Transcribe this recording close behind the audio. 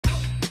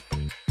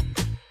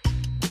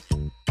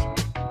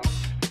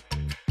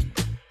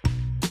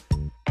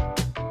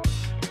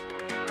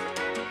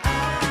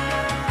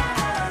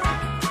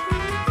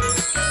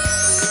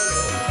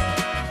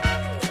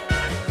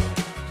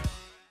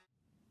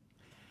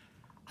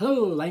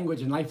Hello,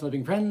 language and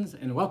life-living friends,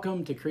 and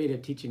welcome to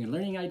Creative Teaching and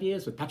Learning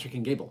Ideas with Patrick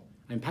and Gable.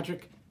 I'm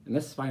Patrick, and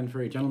this fine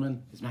furry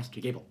gentleman is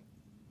Master Gable.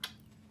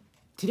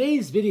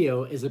 Today's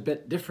video is a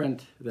bit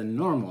different than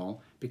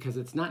normal because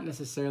it's not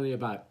necessarily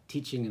about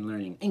teaching and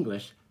learning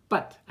English,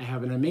 but I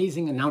have an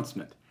amazing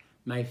announcement.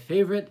 My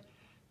favorite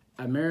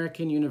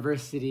American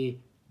University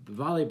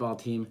volleyball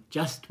team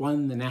just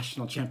won the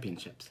national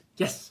championships.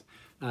 Yes,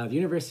 the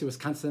University of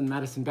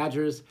Wisconsin-Madison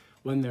Badgers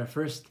won their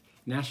first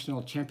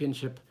national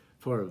championship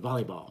for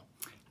volleyball.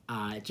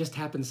 It just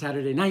happened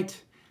Saturday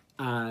night.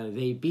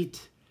 They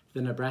beat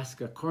the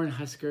Nebraska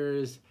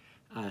Huskers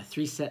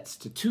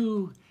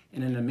 3-2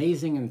 in an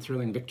amazing and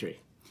thrilling victory.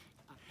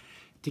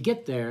 To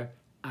get there,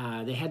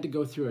 they had to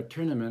go through a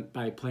tournament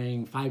by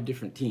playing 5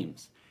 different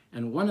teams.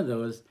 And one of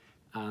those,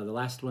 the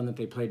last one that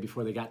they played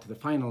before they got to the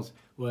finals,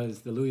 was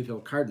the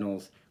Louisville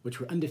Cardinals, which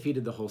were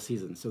undefeated the whole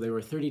season. So they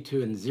were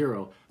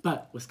 32-0,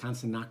 but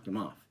Wisconsin knocked them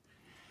off.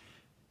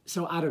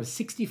 So out of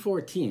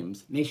 64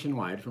 teams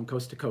nationwide from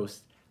coast to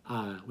coast,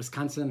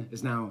 Wisconsin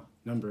is now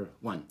number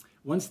 1.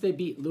 Once they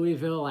beat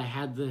Louisville, I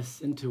had this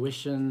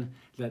intuition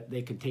that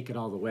they could take it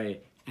all the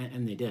way,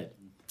 and they did.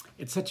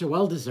 It's such a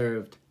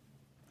well-deserved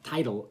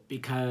title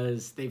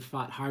because they've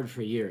fought hard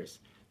for years.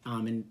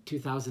 In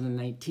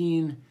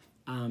 2019,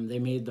 they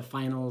made the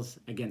finals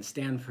against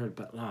Stanford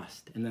but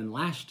lost. And then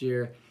last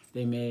year,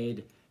 they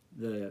made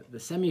the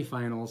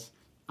semifinals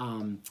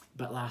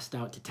but lost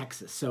out to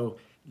Texas. So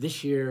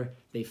this year,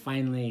 they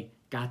finally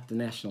got the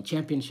national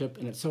championship,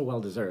 and it's so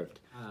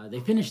well-deserved. They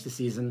finished the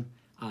season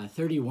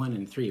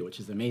 31-3, which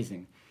is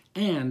amazing.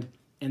 And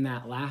in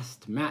that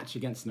last match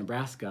against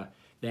Nebraska,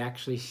 they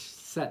actually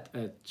set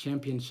a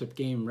championship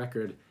game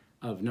record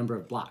of number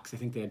of blocks. I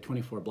think they had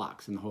 24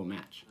 blocks in the whole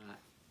match.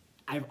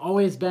 I've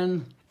always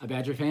been a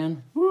Badger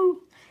fan,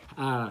 woo!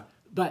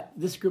 But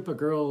this group of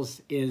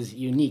girls is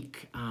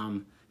unique.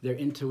 Their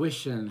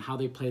intuition, how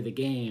they play the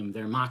game,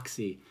 their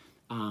moxie,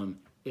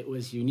 it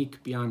was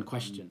unique beyond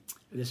question.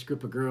 This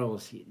group of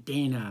girls,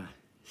 Dana,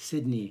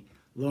 Sydney,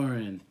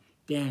 Lauren,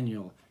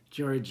 Daniel,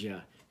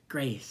 Georgia,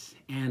 Grace,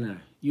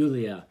 Anna,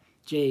 Yulia,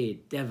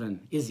 Jade,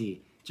 Devin,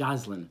 Izzy,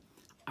 Jocelyn,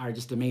 are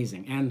just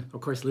amazing. And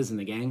of course, Liz and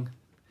the gang,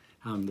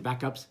 the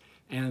backups,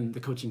 and the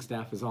coaching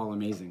staff is all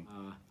amazing.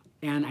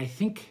 And I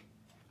think,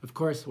 of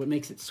course, what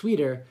makes it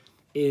sweeter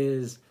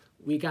is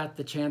we got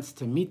the chance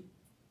to meet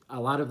a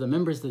lot of the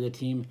members of the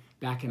team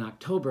back in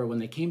October when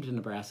they came to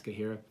Nebraska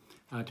here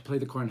to play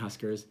the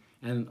Cornhuskers.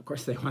 And of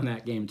course, they won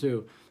that game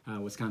too,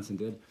 Wisconsin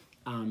did.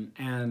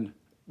 And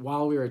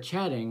while we were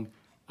chatting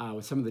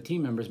with some of the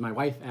team members, my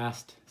wife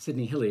asked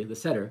Sydney Hilley, the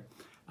setter,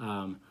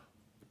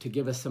 to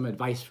give us some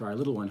advice for our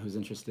little one who's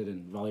interested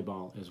in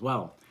volleyball as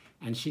well.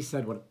 And she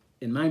said what,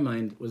 in my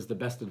mind, was the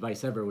best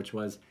advice ever, which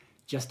was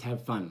just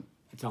have fun.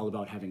 It's all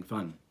about having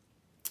fun.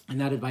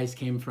 And that advice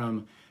came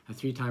from a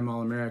 3-time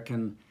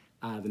All-American,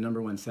 the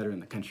 #1 setter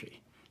in the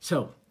country.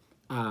 So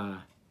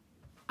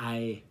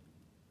I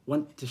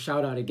want to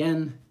shout out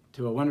again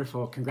to a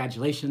wonderful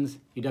congratulations,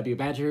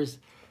 UW-Badgers.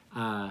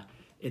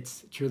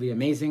 It's truly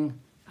amazing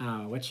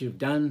what you've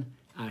done.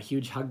 A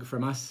huge hug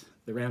from us,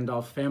 the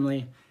Randolph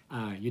family.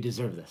 You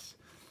deserve this.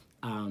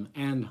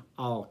 And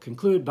I'll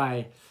conclude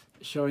by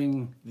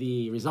showing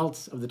the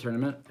results of the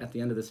tournament at the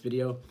end of this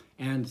video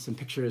and some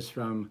pictures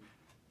from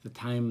the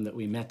time that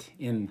we met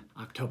in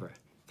October.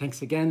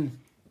 Thanks again.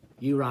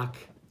 You rock,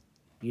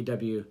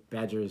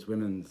 UW-Badgers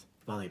women's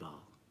volleyball.